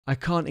I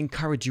can't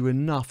encourage you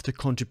enough to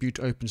contribute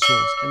to open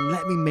source. And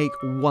let me make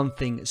one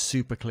thing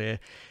super clear.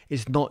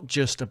 It's not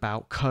just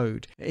about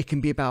code. It can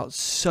be about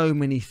so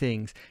many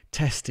things.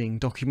 Testing,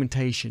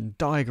 documentation,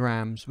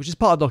 diagrams, which is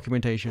part of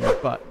documentation,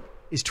 but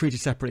is treated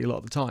separately a lot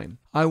of the time.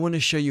 I want to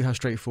show you how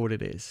straightforward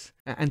it is.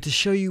 And to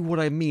show you what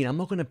I mean, I'm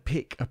not going to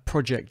pick a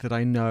project that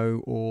I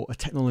know or a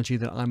technology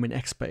that I'm an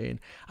expert in.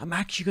 I'm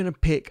actually going to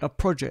pick a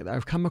project that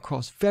I've come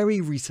across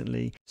very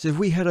recently. So if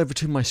we head over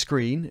to my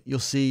screen, you'll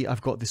see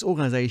I've got this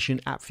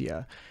organization,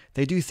 Appvia.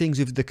 They do things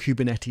with the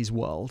Kubernetes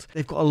world.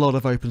 They've got a lot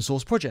of open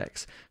source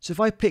projects. So if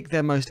I pick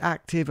their most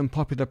active and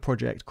popular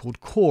project called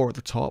Core at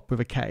the top with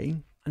a K,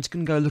 I'm just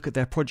going to go look at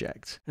their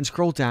project and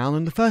scroll down.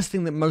 And the first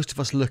thing that most of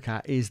us look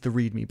at is the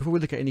README. Before we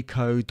look at any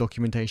code,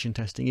 documentation,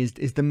 testing, is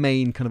the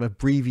main kind of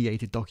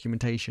abbreviated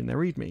documentation, their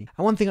README.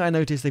 And one thing I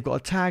noticed, they've got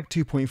a tag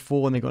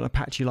 2.4 and they've got an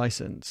Apache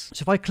license.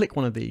 So if I click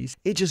one of these,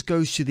 it just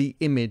goes to the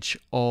image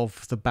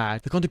of the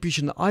badge. The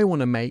contribution that I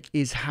want to make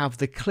is have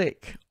the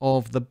click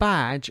of the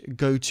badge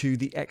go to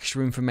the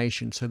extra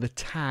information. So the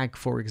tag,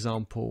 for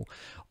example,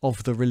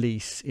 of the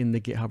release in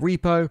the GitHub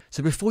repo.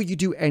 So before you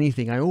do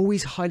anything, I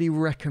always highly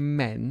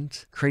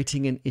recommend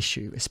creating an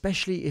issue,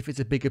 especially if it's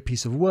a bigger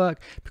piece of work,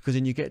 because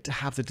then you get to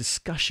have the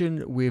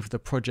discussion with the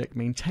project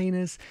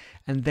maintainers,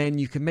 and then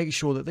you can make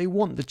sure that they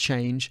want the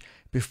change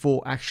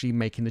before actually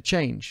making the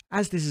change.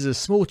 As this is a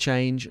small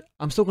change,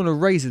 I'm still going to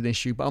raise an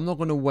issue, but I'm not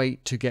going to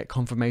wait to get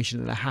confirmation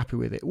that they're happy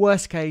with it.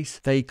 Worst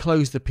case, they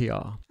close the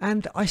PR.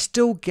 And I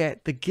still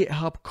get the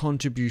GitHub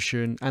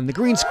contribution and the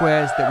green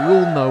squares that we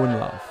all know and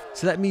love.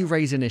 So let me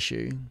raise an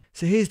issue.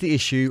 So here's the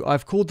issue.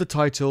 I've called the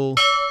title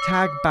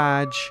tag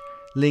badge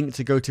link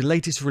to go to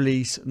latest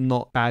release,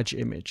 not badge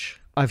image.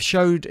 I've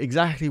showed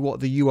exactly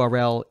what the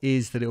URL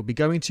is that it will be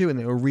going to, and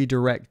it will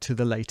redirect to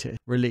the latest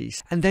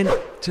release. And then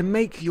to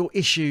make your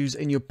issues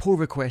and your pull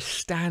requests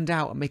stand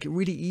out and make it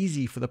really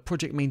easy for the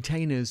project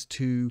maintainers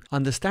to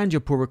understand your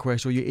pull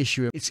request or your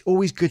issue, it's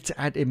always good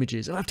to add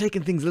images. And I've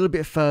taken things a little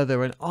bit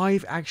further and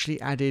I've actually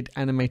added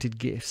animated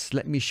GIFs.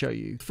 Let me show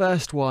you.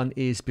 First one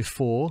is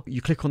before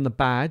you click on the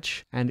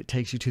badge and it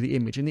takes you to the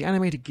image, and the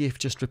animated GIF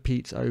just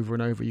repeats over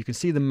and over. You can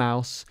see the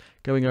mouse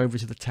going over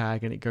to the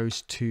tag and it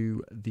goes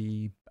to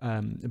the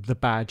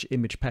badge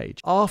image page.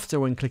 After,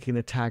 when clicking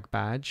the tag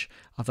badge,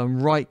 I've done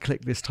right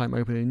click this time,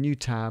 open a new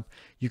tab.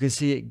 You can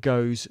see it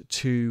goes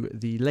to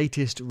the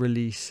latest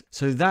release.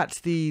 So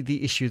that's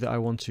the issue that I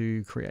want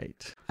to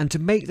create. And to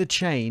make the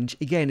change,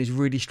 again, is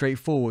really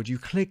straightforward. You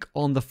click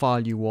on the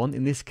file you want.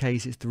 In this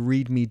case, it's the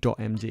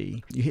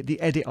readme.md. You hit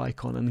the edit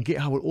icon and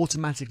GitHub will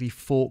automatically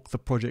fork the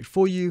project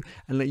for you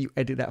and let you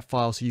edit that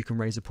file so you can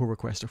raise a pull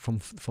request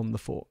from the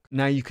fork.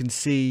 Now you can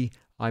see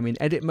I'm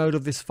in edit mode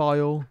of this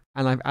file,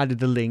 and I've added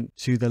the link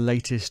to the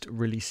latest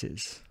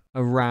releases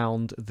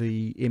around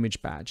the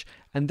image badge.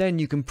 And then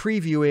you can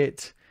preview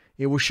it.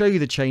 It will show you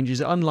the changes.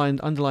 It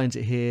underlines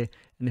it here.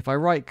 And if I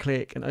right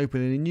click and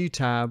open in a new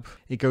tab,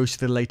 it goes to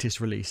the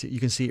latest release. You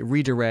can see it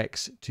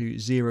redirects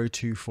to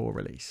 024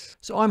 release.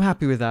 So I'm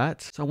happy with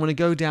that. So I want to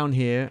go down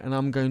here and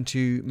I'm going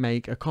to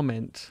make a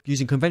comment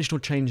using conventional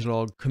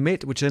changelog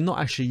commit, which they're not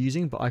actually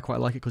using, but I quite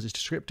like it because it's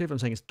descriptive. I'm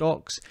saying it's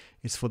docs,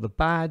 it's for the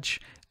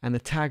badge, and the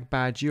tag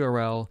badge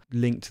URL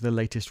linked to the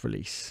latest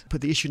release.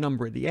 Put the issue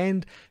number at the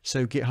end,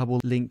 so GitHub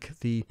will link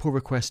the pull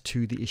request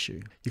to the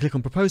issue. You click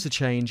on propose a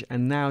change,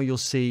 and now you'll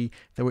see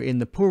that we're in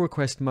the pull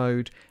request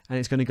mode, and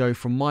it's going to go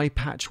from my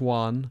patch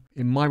 1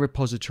 in my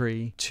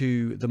repository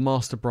to the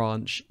master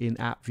branch in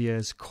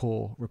Appvia's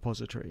core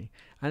repository.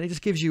 And it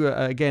just gives you,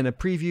 again, a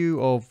preview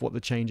of what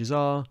the changes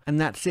are. And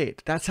that's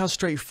it. That's how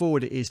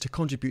straightforward it is to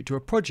contribute to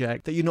a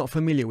project that you're not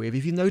familiar with.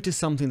 If you notice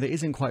something that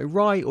isn't quite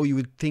right, or you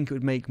would think it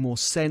would make more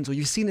sense, or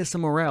you've seen it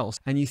somewhere else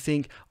and you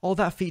think, oh,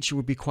 that feature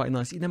would be quite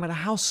nice, no matter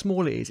how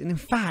small it is. And in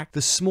fact,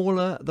 the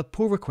smaller the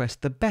pull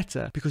request, the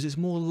better, because it's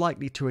more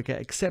likely to get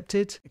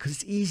accepted, because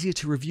it's easier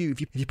to review. If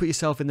you put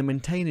yourself in the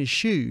maintainer's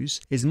shoes,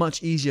 it's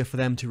much easier for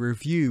them to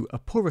review a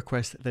pull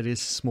request that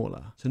is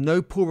smaller. So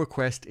no pull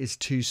request is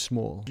too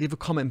small. Leave a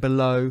comment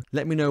below.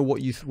 Let me know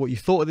what you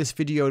thought of this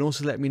video, and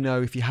also let me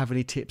know if you have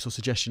any tips or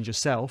suggestions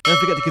yourself. Don't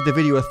forget to give the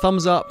video a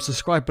thumbs up,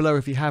 subscribe below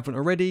if you haven't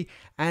already,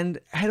 and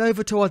head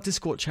over to our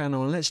Discord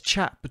channel and let's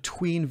chat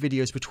between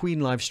videos,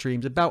 between live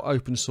streams about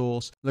open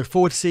source. Look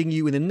forward to seeing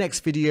you in the next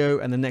video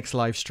and the next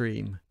live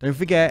stream. Don't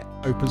forget,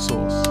 open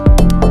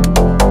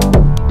source.